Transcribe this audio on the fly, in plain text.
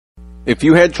If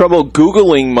you had trouble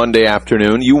Googling Monday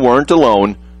afternoon, you weren't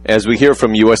alone. As we hear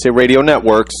from USA Radio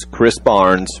Network's Chris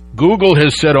Barnes. Google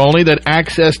has said only that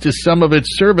access to some of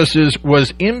its services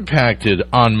was impacted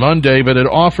on Monday, but it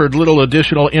offered little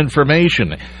additional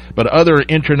information. But other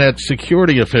Internet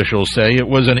security officials say it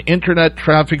was an Internet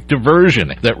traffic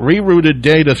diversion that rerouted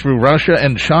data through Russia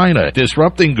and China,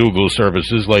 disrupting Google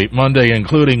services late Monday,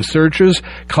 including searches,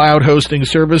 cloud hosting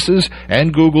services,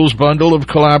 and Google's bundle of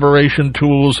collaboration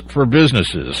tools for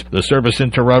businesses. The service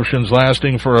interruptions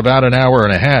lasting for about an hour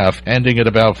and a half, ending at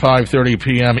about 5:30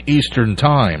 p.m. Eastern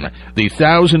Time. The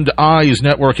Thousand Eyes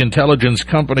network intelligence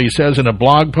company says in a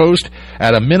blog post,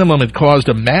 at a minimum it caused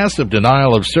a massive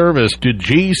denial of service to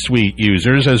G Suite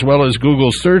users as well as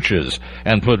Google searches,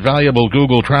 and put valuable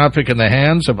Google traffic in the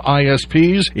hands of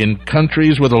ISPs in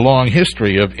countries with a long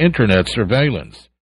history of Internet surveillance.